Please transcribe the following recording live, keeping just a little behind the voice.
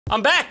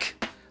I'm back.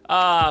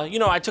 You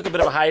know, I took a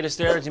bit of a hiatus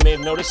there, as you may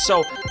have noticed.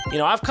 So, you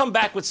know, I've come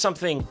back with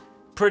something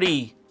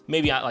pretty,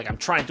 maybe like I'm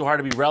trying too hard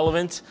to be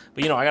relevant,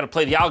 but you know, I gotta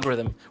play the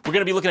algorithm. We're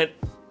gonna be looking at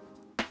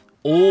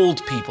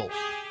old people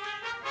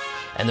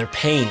and their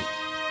pain.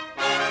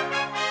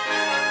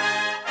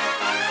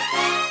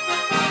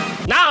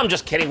 Nah, I'm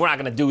just kidding. We're not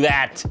gonna do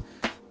that.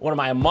 What am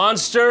I, a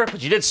monster?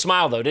 But you did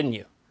smile though, didn't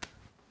you?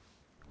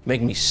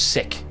 Making me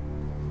sick.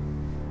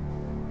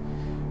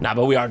 Nah,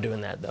 but we are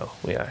doing that though.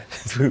 We are.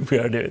 We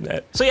are doing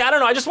that. So yeah, I don't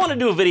know. I just want to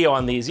do a video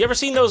on these. You ever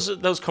seen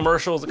those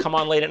commercials that come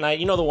on late at night?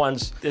 You know the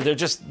ones, they're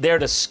just there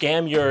to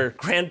scam your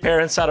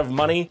grandparents out of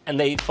money and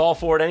they fall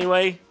for it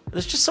anyway?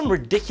 There's just some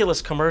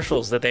ridiculous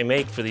commercials that they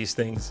make for these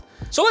things.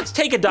 So let's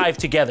take a dive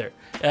together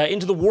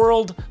into the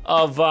world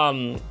of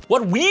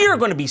what we're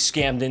going to be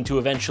scammed into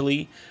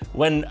eventually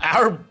when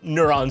our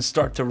neurons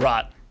start to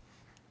rot.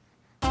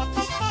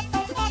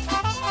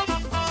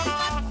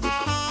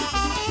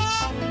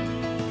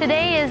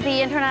 Today is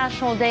the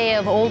International Day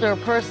of Older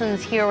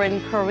Persons here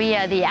in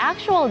Korea. The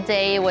actual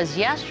day was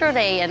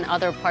yesterday in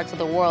other parts of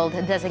the world,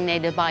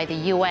 designated by the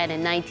UN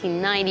in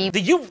 1990.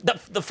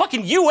 The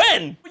fucking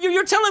UN?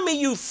 You're telling me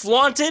you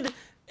flaunted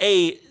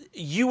a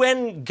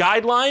UN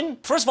guideline?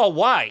 First of all,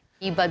 why?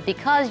 But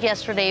because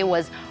yesterday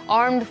was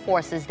Armed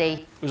Forces Day.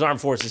 It was Armed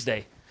Forces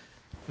Day.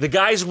 The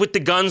guys with the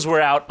guns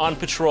were out on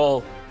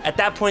patrol. At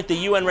that point, the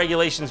UN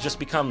regulations just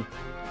become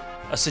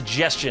a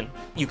suggestion.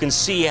 You can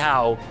see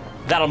how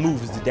that'll move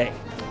with the day.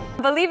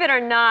 Believe it or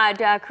not,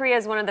 Korea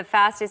is one of the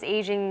fastest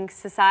aging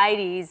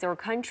societies or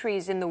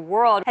countries in the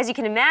world. As you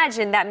can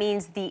imagine, that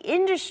means the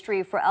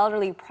industry for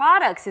elderly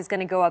products is going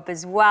to go up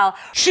as well.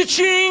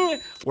 Cha-ching!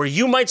 Where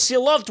you might see a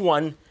loved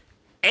one,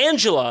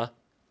 Angela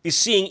is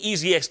seeing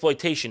easy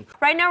exploitation.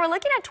 Right now, we're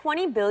looking at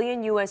 $20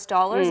 billion US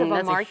of a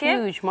that's market.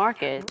 a huge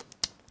market.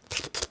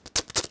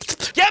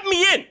 Get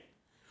me in!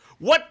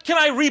 What can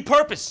I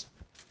repurpose?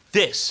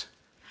 This.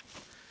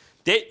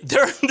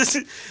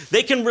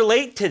 They can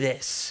relate to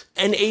this.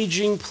 An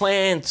aging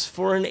plant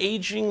for an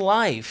aging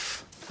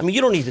life. I mean, you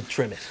don't need to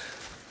trim it.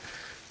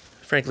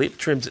 Frankly, it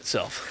trims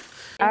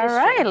itself. All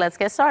right, let's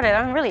get started.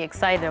 I'm really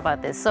excited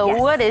about this. So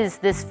what is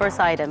this first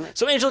item?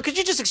 So Angela, could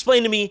you just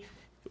explain to me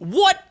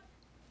what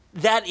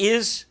that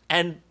is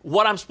and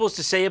what I'm supposed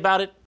to say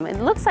about it? It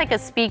looks like a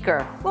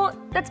speaker. Well,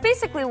 that's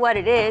basically what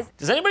it is.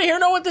 Does anybody here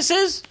know what this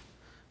is?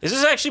 Is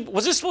this actually,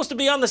 was this supposed to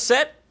be on the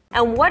set?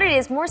 And what it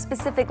is, more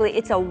specifically,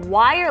 it's a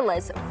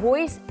wireless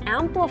voice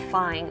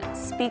amplifying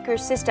speaker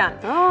system.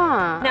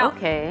 Ah, now,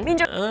 okay.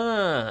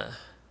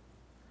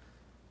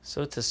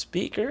 So it's a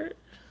speaker?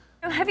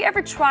 Have you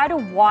ever tried to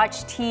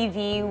watch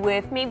TV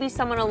with maybe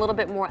someone a little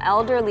bit more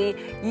elderly?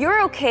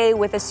 You're okay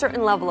with a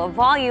certain level of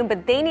volume,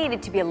 but they need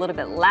it to be a little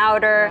bit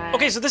louder. Right.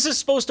 Okay, so this is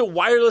supposed to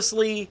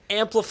wirelessly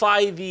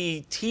amplify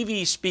the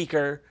TV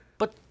speaker,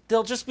 but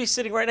they'll just be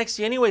sitting right next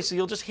to you anyway, so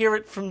you'll just hear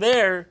it from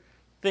their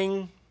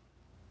thing.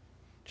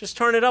 Just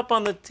turn it up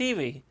on the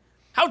TV.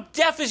 How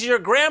deaf is your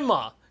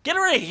grandma? Get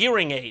her a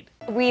hearing aid.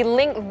 We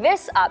link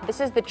this up.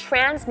 This is the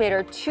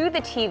transmitter to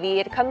the TV.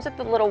 It comes with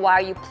the little wire.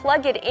 You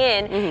plug it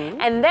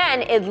in, and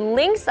then it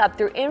links up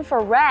through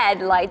infrared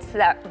lights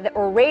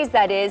or rays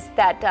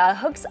that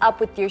hooks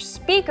up with your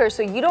speaker,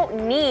 so you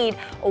don't need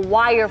a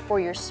wire for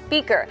your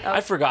speaker.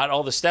 I forgot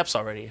all the steps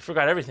already. I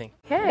forgot everything.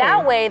 Okay.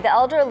 That way, the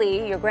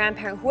elderly, your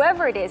grandparent,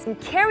 whoever it is, can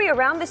carry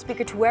around the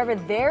speaker to wherever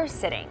they're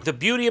sitting. The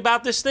beauty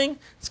about this thing,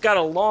 it's got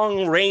a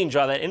long range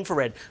on that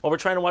infrared. While we're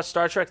trying to watch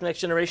Star Trek The Next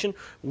Generation,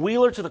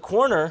 Wheeler to the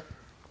corner,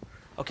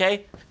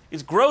 okay,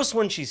 it's gross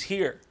when she's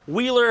here.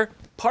 Wheeler,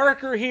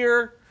 Parker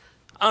here,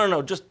 I don't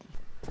know, just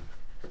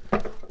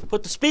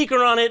put the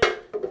speaker on it,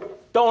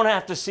 don't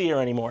have to see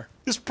her anymore.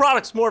 This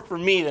product's more for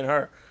me than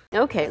her.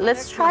 Okay,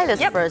 let's try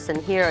this first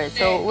and hear it.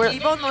 So we're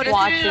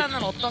watching.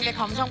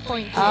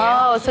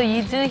 Oh, so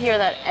you do hear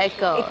that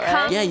echo,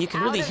 right? Yeah, you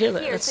can really hear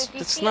that.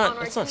 It's not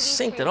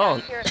synced at all.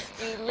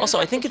 Also,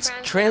 I think it's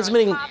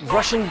transmitting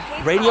Russian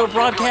radio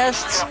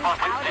broadcasts.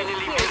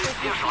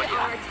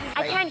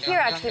 I can't hear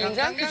actually,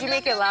 Minjung. Could you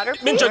make it louder,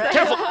 please? Minjung,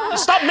 careful!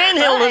 Stop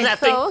manhandling that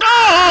thing! so-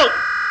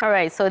 Oh! All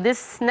right, so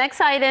this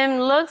next item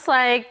looks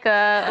like,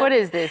 what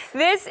is this?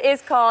 This is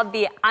called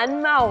the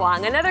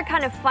Anmawang, another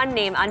kind of fun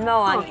name,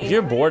 Anmawang. If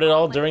you're bored at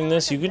all during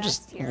this, you can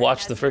just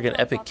watch the friggin'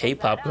 epic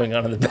K-pop going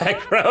on in the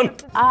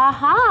background.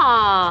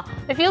 Aha!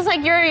 It feels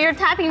like you're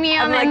tapping me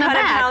on the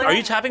back. Are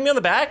you tapping me on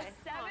the back?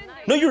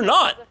 No, you're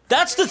not.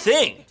 That's the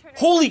thing.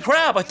 Holy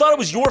crap, I thought it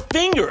was your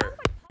finger.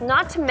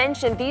 Not to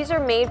mention, these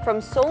are made from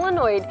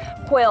solenoid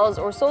coils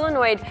or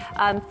solenoid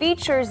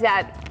features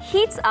that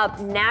heats up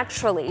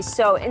naturally.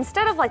 So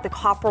instead of like the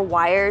copper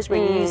wires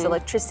where you use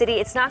electricity,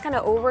 it's not going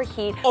to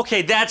overheat.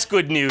 Okay, that's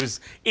good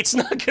news. It's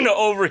not going to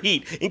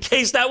overheat. In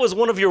case that was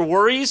one of your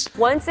worries.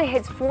 Once it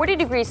hits 40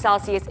 degrees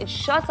Celsius, it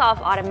shuts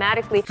off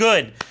automatically.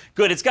 Good,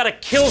 good. It's got a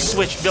kill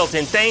switch built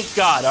in, thank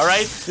God, all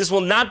right? This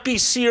will not be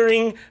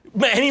searing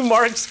any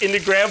marks into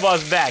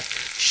Grandma's back.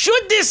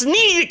 Should this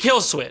need a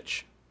kill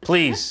switch?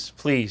 Please,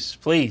 please,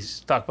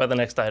 please talk about the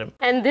next item.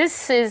 And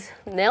this is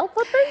nail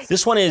clippers?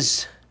 This one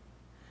is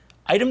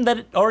item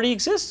that already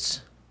exists.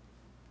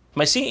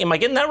 Am I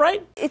getting that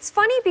right? It's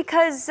funny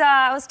because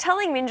I was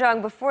telling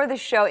Minjong before the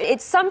show,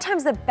 it's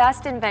sometimes the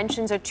best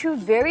inventions are two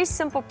very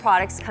simple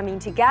products coming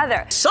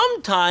together.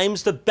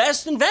 Sometimes the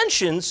best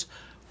inventions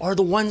are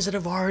the ones that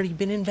have already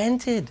been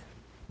invented.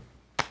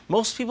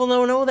 Most people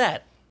don't know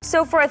that.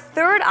 So for a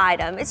third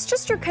item, it's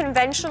just your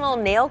conventional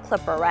nail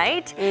clipper,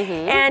 right?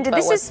 Mm-hmm. And but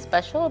this what's is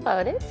special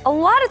about it? a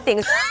lot of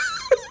things.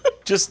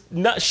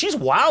 She's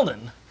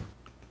wildin'.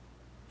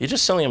 You're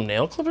just selling them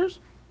nail clippers?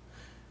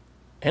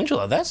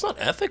 Angela, that's not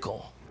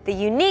ethical. The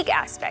unique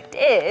aspect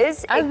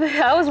is... I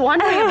was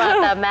wondering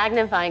about that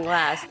magnifying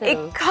glass, too.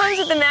 It comes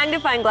with the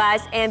magnifying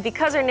glass, and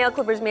because our nail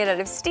clipper is made out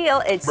of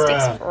steel, it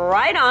sticks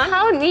right on.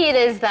 How neat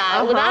is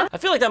that? I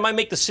feel like that might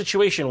make the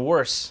situation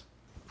worse.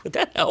 Would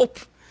that help?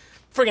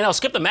 Friggin' hell,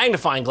 skip the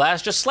magnifying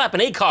glass, just slap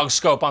an ACOG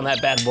scope on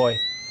that bad boy.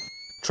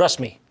 Trust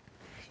me,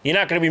 you're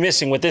not gonna be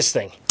missing with this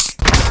thing.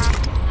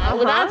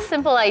 With that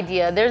simple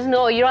idea,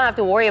 you don't have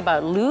to worry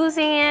about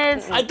losing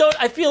it.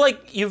 I feel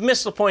like you've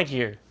missed the point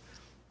here.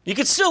 You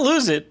could still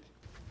lose it.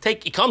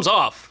 It comes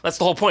off. That's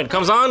the whole point.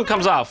 Comes on,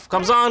 comes off.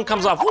 Comes on,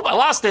 comes off. Whoop, I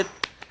lost it.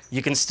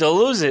 You can still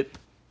lose it.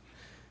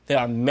 There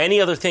are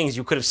many other things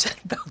you could have said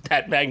about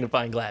that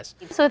magnifying glass.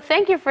 So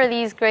thank you for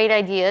these great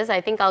ideas.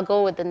 I think I'll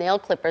go with the nail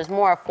clippers,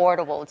 more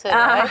affordable too.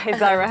 Right? Is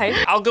that right?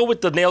 I'll go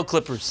with the nail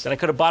clippers that I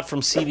could have bought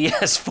from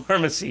CVS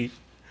Pharmacy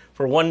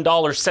for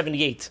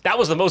 $1.78. That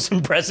was the most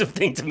impressive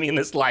thing to me in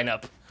this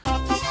lineup.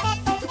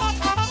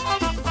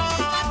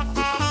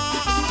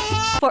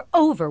 For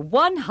over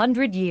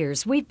 100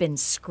 years, we've been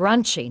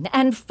scrunching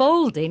and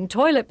folding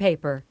toilet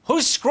paper.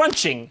 Who's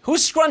scrunching?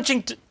 Who's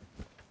scrunching?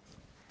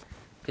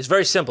 It's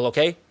very simple,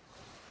 okay?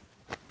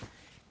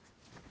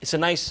 It's a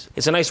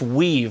nice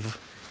weave.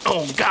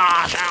 Oh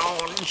gosh, oh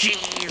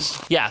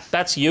jeez. Yeah,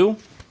 that's you.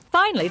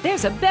 Finally,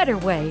 there's a better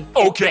way.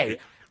 Okay,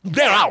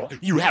 now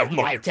you have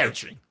my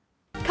attention.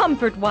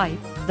 Comfort Wipe,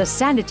 the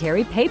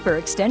sanitary paper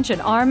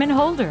extension arm and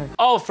holder.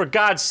 Oh, for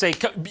God's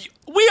sake.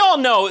 We all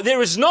know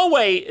there is no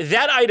way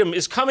that item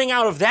is coming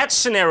out of that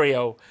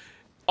scenario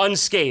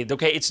unscathed,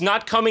 okay? It's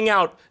not coming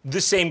out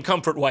the same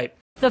Comfort Wipe.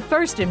 The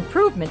first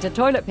improvement to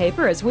toilet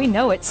paper as we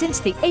know it since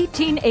the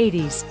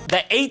 1880s.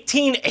 The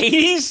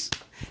 1880s?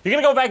 You're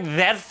gonna go back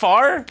that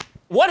far?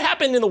 What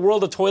happened in the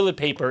world of toilet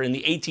paper in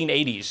the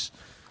 1880s?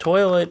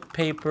 Toilet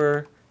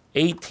paper,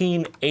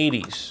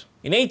 1880s.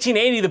 In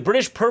 1880, the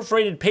British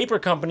Perforated Paper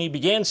Company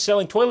began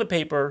selling toilet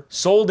paper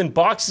sold in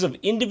boxes of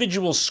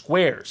individual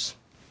squares.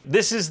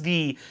 This is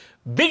the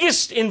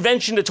biggest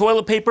invention to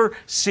toilet paper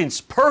since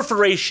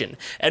perforation.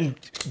 And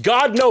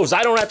God knows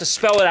I don't have to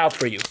spell it out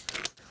for you.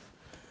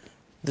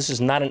 This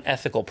is not an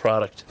ethical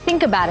product.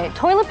 Think about it.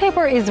 Toilet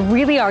paper is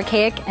really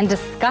archaic and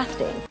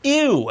disgusting.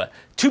 Ew.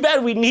 Too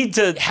bad we need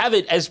to have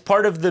it as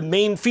part of the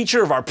main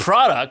feature of our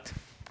product.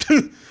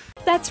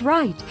 That's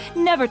right.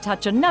 Never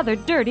touch another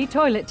dirty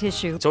toilet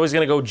tissue. It's always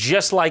gonna go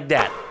just like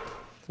that.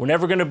 We're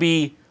never gonna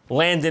be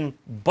landing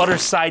butter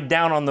side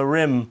down on the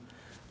rim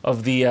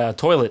of the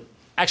toilet.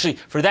 Actually,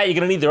 for that, you're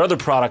gonna need their other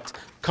product,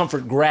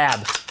 Comfort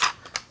Grab.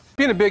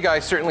 Being a big guy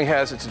certainly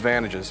has its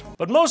advantages.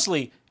 But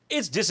mostly,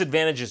 its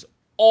disadvantages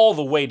all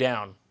the way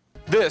down.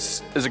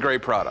 This is a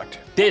great product.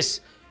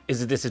 This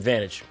is a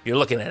disadvantage. You're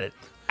looking at it.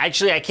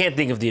 Actually, I can't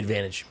think of the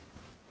advantage.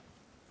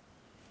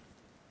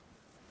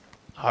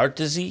 Heart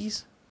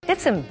disease?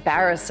 It's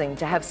embarrassing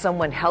to have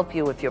someone help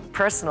you with your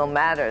personal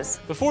matters.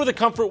 Before the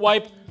Comfort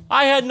Wipe,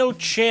 I had no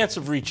chance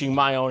of reaching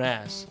my own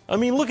ass. I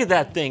mean, look at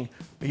that thing.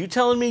 Are you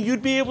telling me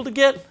you'd be able to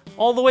get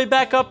all the way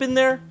back up in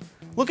there?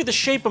 Look at the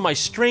shape of my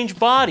strange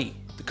body.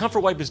 The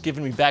Comfort Wipe has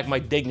given me back my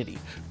dignity.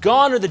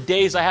 Gone are the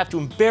days I have to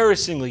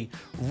embarrassingly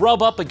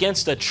rub up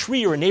against a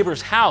tree or a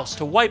neighbor's house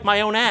to wipe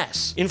my own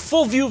ass in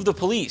full view of the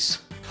police.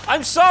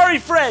 I'm sorry,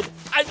 Fred.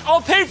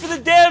 I'll pay for the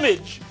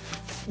damage.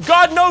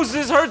 God knows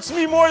this hurts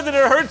me more than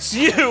it hurts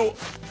you.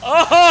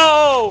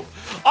 Oh,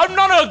 I'm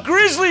not a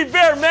grizzly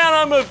bear, man.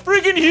 I'm a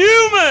freaking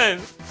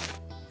human.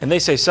 And they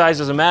say size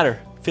doesn't matter.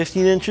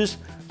 15 inches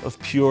of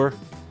pure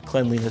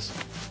cleanliness.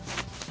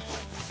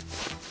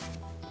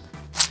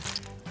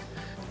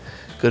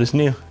 Good as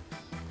new.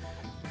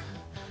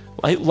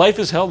 Life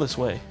is hell this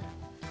way.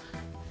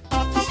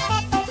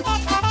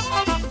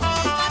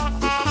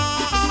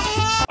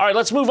 All right,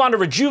 let's move on to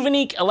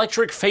Rejuvenique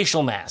Electric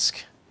Facial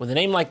Mask. With a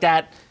name like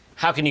that,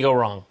 how can you go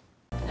wrong?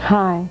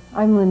 Hi,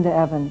 I'm Linda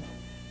Evans,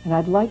 and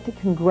I'd like to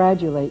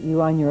congratulate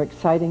you on your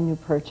exciting new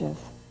purchase.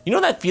 You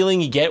know that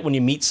feeling you get when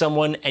you meet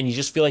someone and you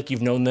just feel like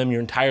you've known them your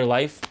entire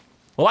life?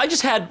 Well, I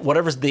just had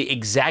whatever's the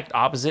exact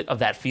opposite of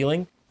that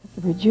feeling.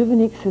 The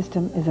Rejuvenique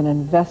system is an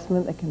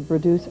investment that can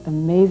produce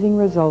amazing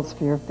results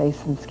for your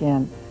face and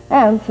skin.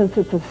 And since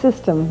it's a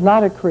system,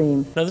 not a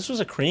cream. No, this was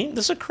a cream?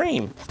 This is a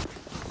cream.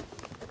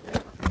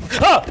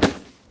 Ah!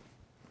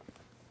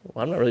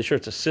 Well, I'm not really sure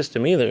it's a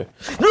system either.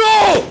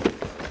 No!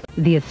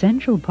 The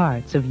essential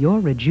parts of your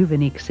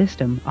Rejuvenique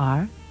system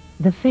are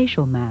the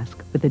facial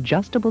mask with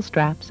adjustable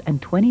straps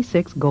and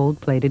 26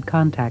 gold-plated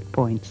contact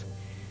points,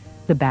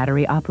 the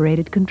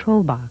battery-operated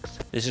control box.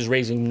 This is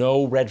raising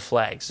no red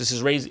flags.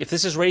 If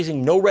this is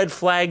raising no red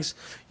flags,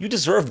 you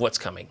deserve what's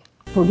coming.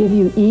 We'll give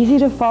you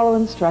easy-to-follow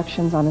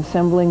instructions on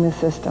assembling the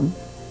system,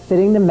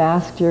 fitting the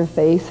mask to your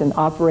face, and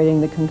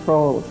operating the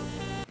controls.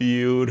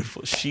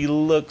 Beautiful. She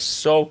looks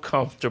so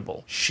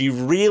comfortable. She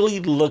really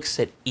looks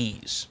at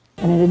ease.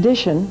 And in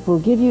addition, we'll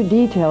give you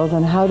details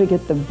on how to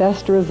get the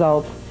best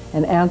results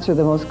and answer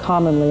the most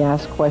commonly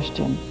asked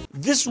question.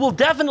 This will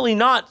definitely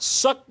not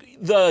suck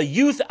the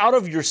youth out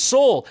of your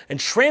soul and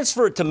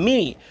transfer it to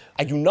me.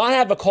 I do not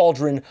have a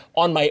cauldron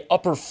on my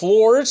upper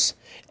floors,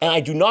 and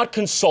I do not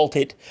consult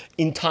it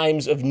in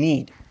times of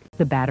need.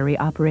 The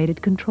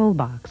battery-operated control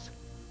box,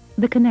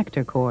 the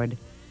connector cord,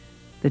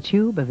 the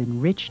tube of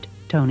enriched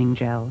toning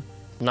gel.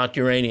 Not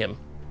uranium.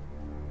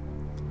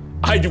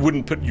 I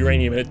wouldn't put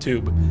uranium in a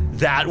tube.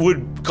 That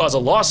would cause a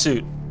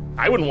lawsuit.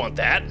 I wouldn't want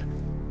that.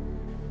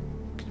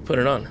 Put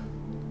it on.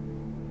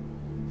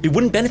 It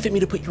wouldn't benefit me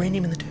to put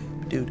uranium in the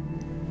tube, dude.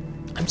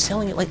 I'm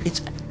selling it like it's...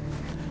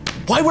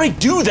 Why would I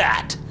do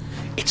that?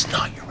 It's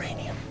not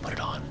uranium. Put it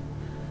on.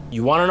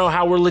 You want to know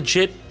how we're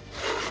legit?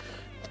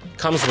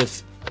 Comes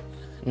with...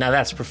 Now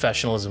that's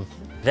professionalism.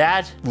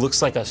 That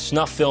looks like a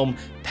snuff film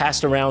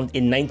passed around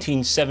in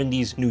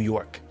 1970s New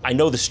York. I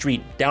know the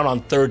street. Down on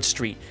 3rd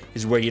Street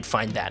is where you'd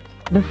find that.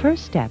 The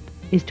first step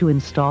is to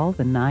install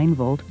the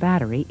 9-volt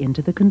battery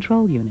into the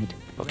control unit.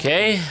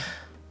 Okay.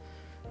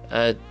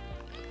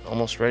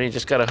 Almost ready.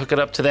 Just gotta hook it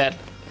up to that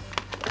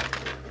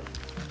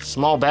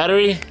small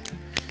battery.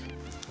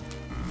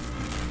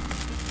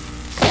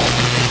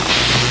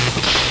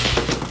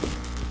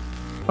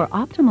 For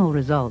optimal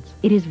results,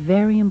 it is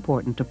very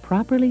important to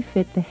properly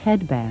fit the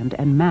headband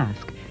and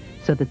mask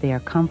so that they are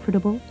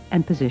comfortable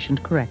and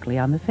positioned correctly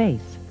on the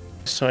face.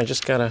 So I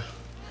just gotta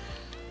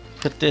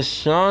put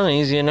this on,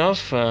 easy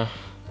enough.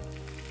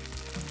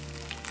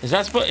 Is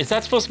that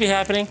supposed to be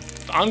happening?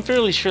 I'm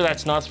fairly sure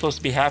that's not supposed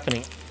to be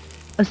happening.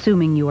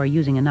 Assuming you are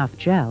using enough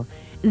gel,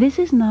 this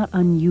is not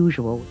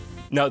unusual.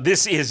 No,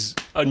 this is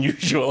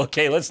unusual,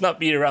 okay? Let's not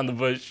beat around the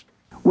bush.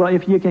 Well,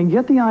 if you can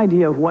get the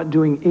idea of what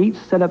doing 8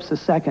 setups a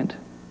second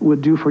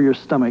would do for your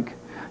stomach,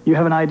 you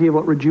have an idea of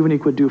what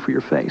Rejuvenique would do for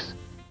your face.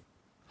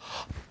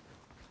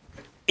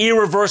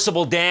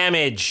 Irreversible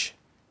damage.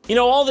 You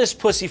know, all this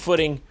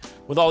pussyfooting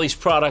with all these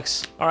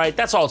products, all right,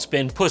 that's all it's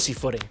been,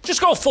 pussyfooting.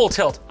 Just go full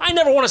tilt. I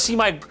never want to see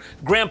my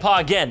grandpa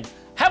again.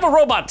 Have a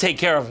robot take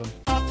care of him.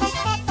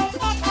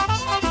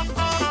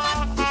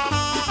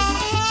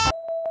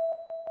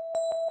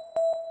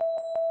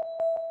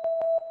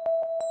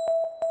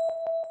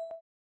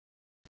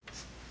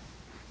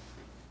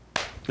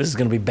 This is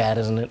gonna be bad,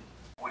 isn't it?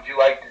 Would you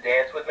like to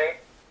dance with me?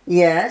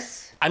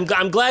 Yes. I'm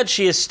glad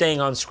she is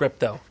staying on script,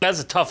 though. That's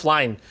a tough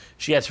line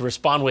she had to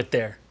respond with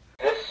there.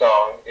 This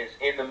song is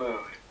In the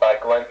Mood by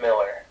Glenn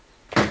Miller.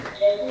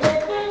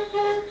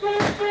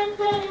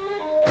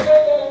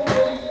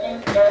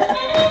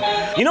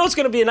 You know it's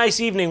gonna be a nice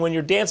evening when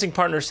your dancing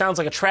partner sounds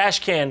like a trash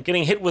can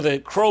getting hit with a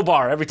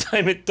crowbar every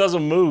time it does a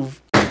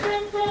move.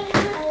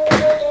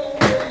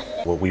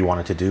 What we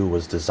wanted to do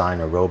was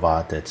design a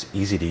robot that's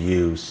easy to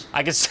use.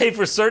 I can say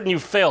for certain you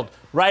failed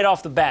right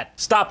off the bat.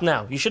 Stop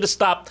now. You should have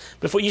stopped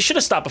before you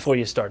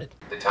started.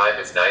 The time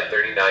is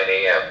 9:39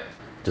 a.m.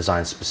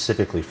 Designed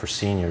specifically for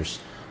seniors,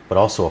 but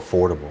also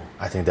affordable.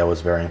 I think that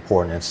was very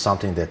important. It's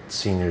something that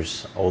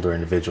seniors, older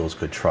individuals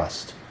could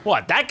trust.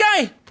 What, that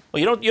guy? Well,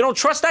 you don't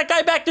trust that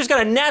guy back there? He's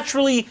got a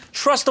naturally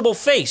trustable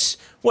face.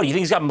 What, do you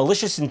think he's got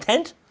malicious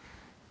intent?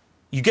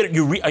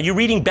 Are you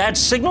reading bad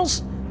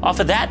signals off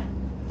of that?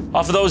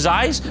 Off of those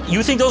eyes?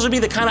 You think those would be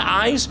the kind of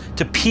eyes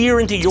to peer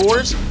into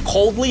yours,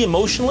 coldly,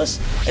 emotionless,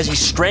 as he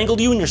strangled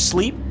you in your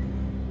sleep?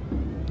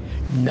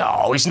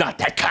 No, he's not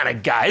that kind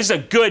of guy. He's a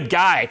good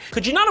guy.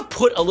 Could you not have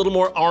put a little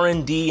more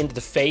R&D into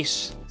the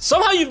face?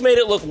 Somehow you've made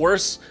it look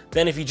worse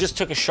than if you just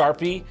took a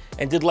Sharpie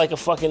and did like a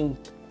fucking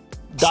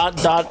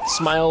dot,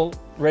 smile,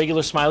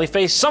 regular smiley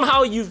face.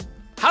 Somehow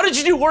how did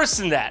you do worse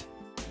than that?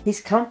 He's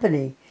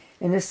company,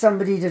 and there's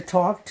somebody to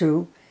talk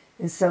to,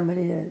 and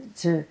somebody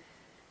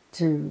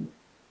to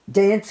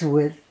dance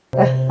with.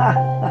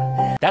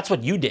 That's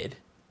what you did,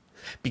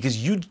 because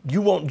you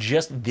won't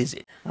just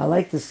visit. I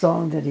like the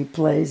song that he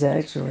plays,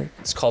 actually.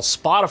 It's called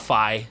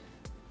Spotify.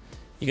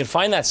 You can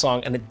find that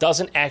song, and it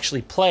doesn't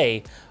actually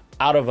play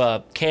out of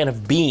a can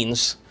of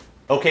beans.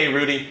 Okay,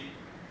 Rudy.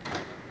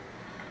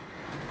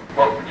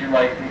 What would you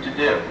like me to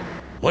do?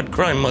 What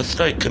crime must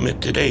I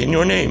commit today in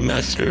your name,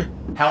 master?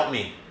 Help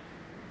me.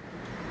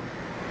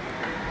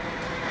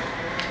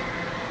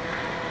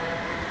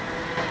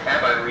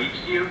 Have I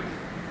reached you?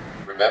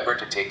 Remember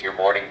to take your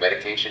morning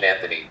medication,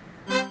 Anthony.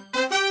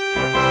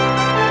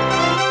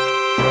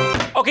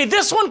 Okay,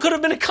 this one could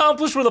have been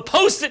accomplished with a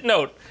Post-it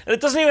note, and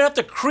it doesn't even have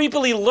to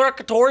creepily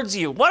lurk towards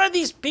you. What are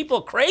these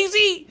people,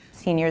 crazy?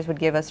 Seniors would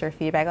give us their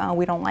feedback. Oh,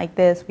 we don't like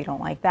this, we don't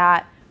like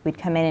that. We'd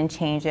come in and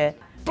change it.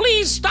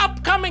 Please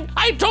stop coming.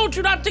 I told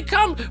you not to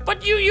come,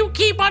 but you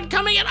keep on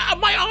coming, and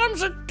my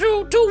arms are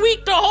too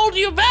weak to hold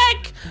you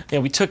back. Yeah,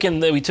 we took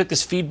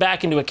this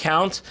feedback into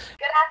account.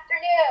 Good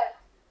afternoon.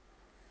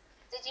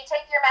 Did you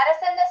take your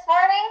medicine this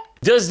morning?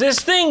 Does this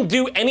thing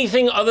do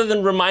anything other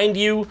than remind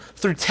you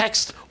through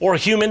text or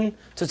human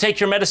to take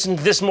your medicine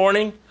this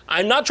morning?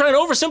 I'm not trying to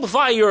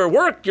oversimplify your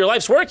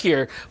life's work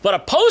here, but a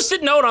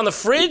Post-it note on the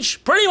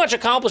fridge pretty much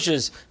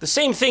accomplishes the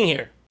same thing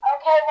here.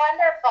 Okay,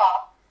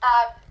 wonderful.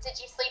 Did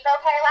you sleep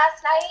okay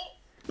last night?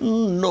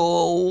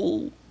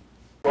 No.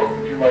 What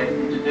would you like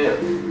me to do?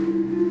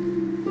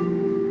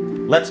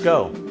 Let's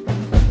go.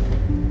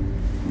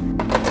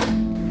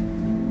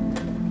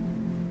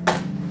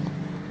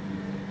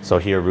 So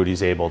here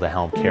Rudy's able to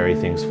help carry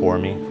things for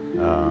me,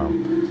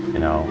 you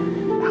know,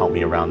 help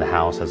me around the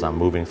house as I'm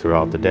moving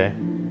throughout the day.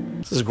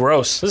 This is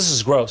gross. This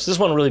is gross. This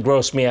one really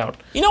grossed me out.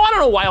 You know, I don't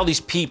know why all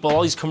these people,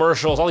 all these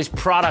commercials, all these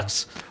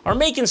products are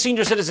making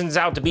senior citizens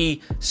out to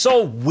be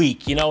so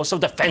weak, you know, so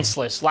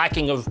defenseless,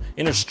 lacking of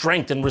inner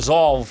strength and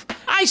resolve.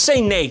 I say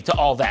nay to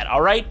all that,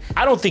 all right?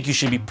 I don't think you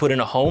should be put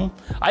in a home.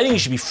 I think you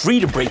should be free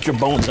to break your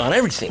bones on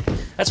everything.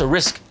 That's a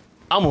risk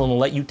I'm willing to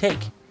let you take.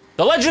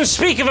 The legends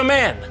speak of a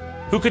man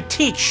who could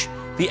teach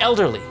the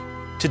elderly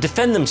to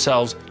defend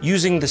themselves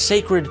using the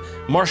sacred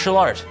martial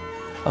art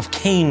of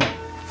Kung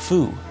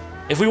Fu.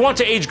 If we want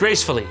to age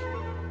gracefully,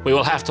 we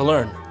will have to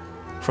learn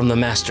from the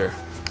master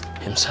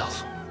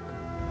himself.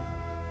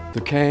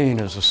 The cane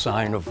is a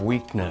sign of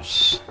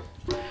weakness,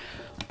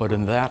 but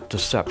in that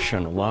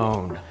deception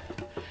alone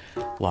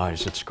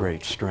lies its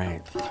great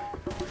strength.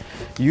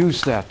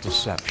 Use that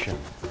deception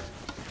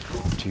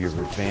to your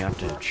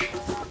advantage.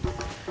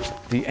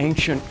 The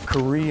ancient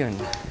Korean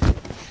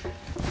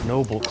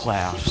noble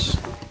class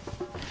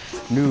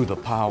knew the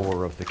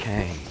power of the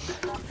cane,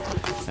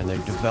 and they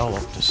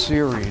developed a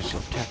series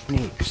of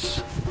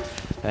techniques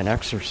and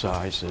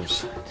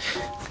exercises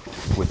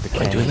with the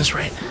cane. Am I doing this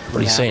right? What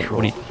are you saying?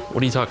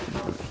 What are you talking?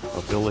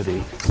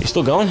 Ability. You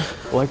still going?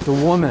 Like the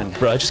woman.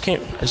 Bro, I just came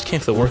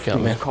for the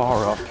workout, man. The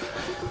car up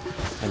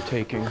and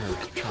taking her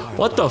child.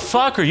 What the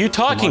fuck are you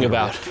talking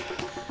about?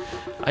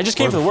 I just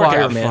came for the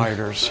workout, man.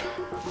 Firefighters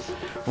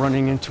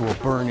running into a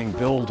burning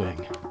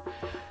building.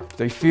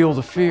 They feel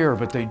the fear,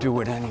 but they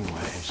do it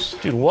anyways.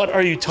 Dude, what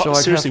are you talking?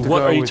 Seriously,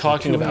 what are you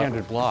talking about?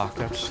 Two-handed block.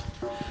 That's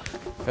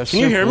as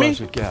Can you hear me?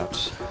 as it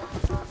gets.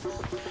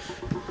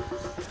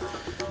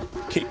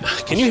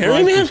 Can you hear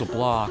me, man? A strike is a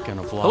block, and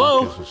a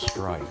block is a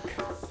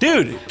strike.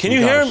 Dude, can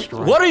you hear me?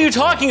 What are you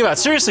talking about?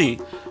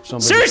 Seriously.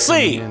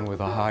 Seriously! Coming in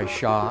with a high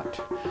shot.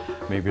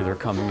 Maybe they're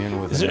coming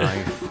in with a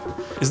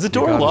knife. Is the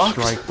door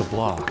locked? Strike the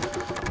block.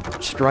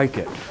 Strike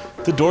it.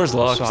 The door's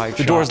locked.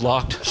 The door's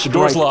locked. The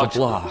door's locked. The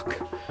block.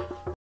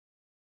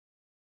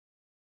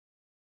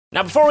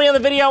 Now, before we end the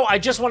video, I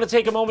just want to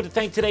take a moment to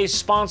thank today's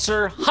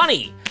sponsor,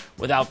 Honey.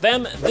 Without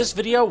them, this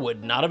video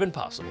would not have been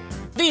possible.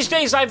 These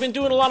days, I've been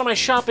doing a lot of my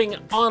shopping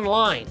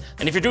online.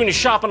 And if you're doing your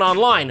shopping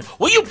online,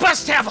 well, you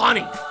best have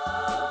Honey.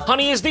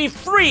 Honey is the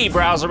free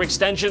browser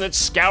extension that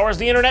scours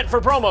the internet for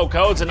promo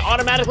codes and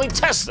automatically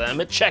tests them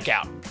at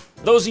checkout.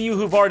 Those of you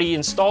who've already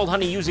installed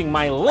Honey using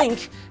my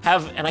link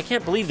have, and I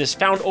can't believe this,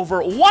 found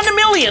over 1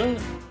 million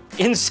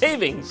in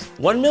savings.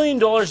 $1 million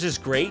is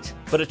great,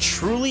 but a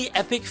truly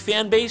epic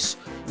fan base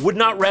would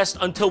not rest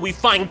until we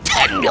find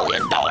 $10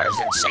 million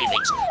in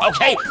savings.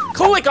 Okay,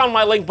 click on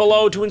my link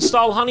below to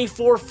install Honey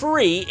for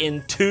free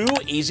in 2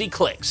 easy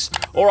clicks.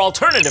 Or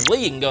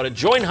alternatively, you can go to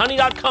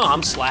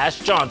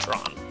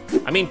joinhoney.com/JonTron.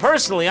 I mean,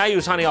 personally, I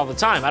use Honey all the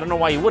time. I don't know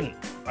why you wouldn't.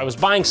 I was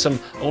buying some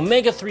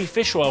omega-3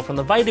 fish oil from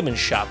the vitamin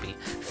shoppy,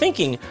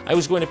 thinking I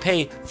was going to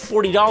pay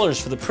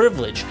 $40 for the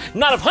privilege.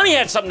 Not if Honey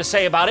had something to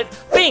say about it.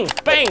 Bing,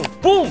 bang,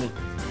 boom.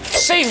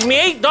 Saved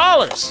me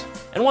 $8.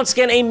 And once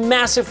again, a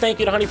massive thank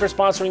you to Honey for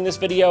sponsoring this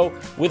video.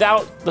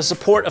 Without the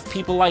support of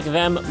people like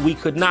them, we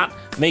could not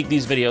make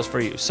these videos for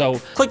you. So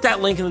click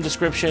that link in the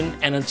description,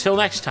 and until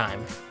next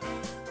time.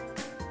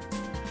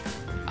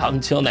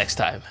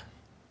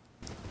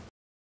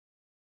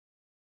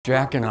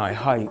 Jack and I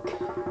hike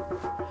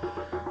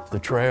the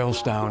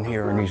trails down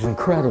here, and he's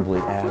incredibly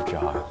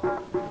agile.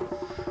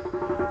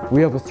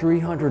 We have a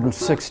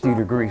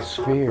 360-degree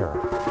sphere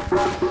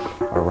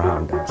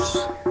around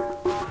us,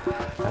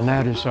 and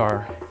that is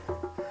our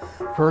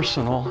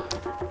personal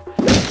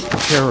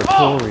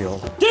territorial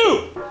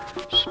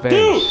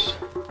space.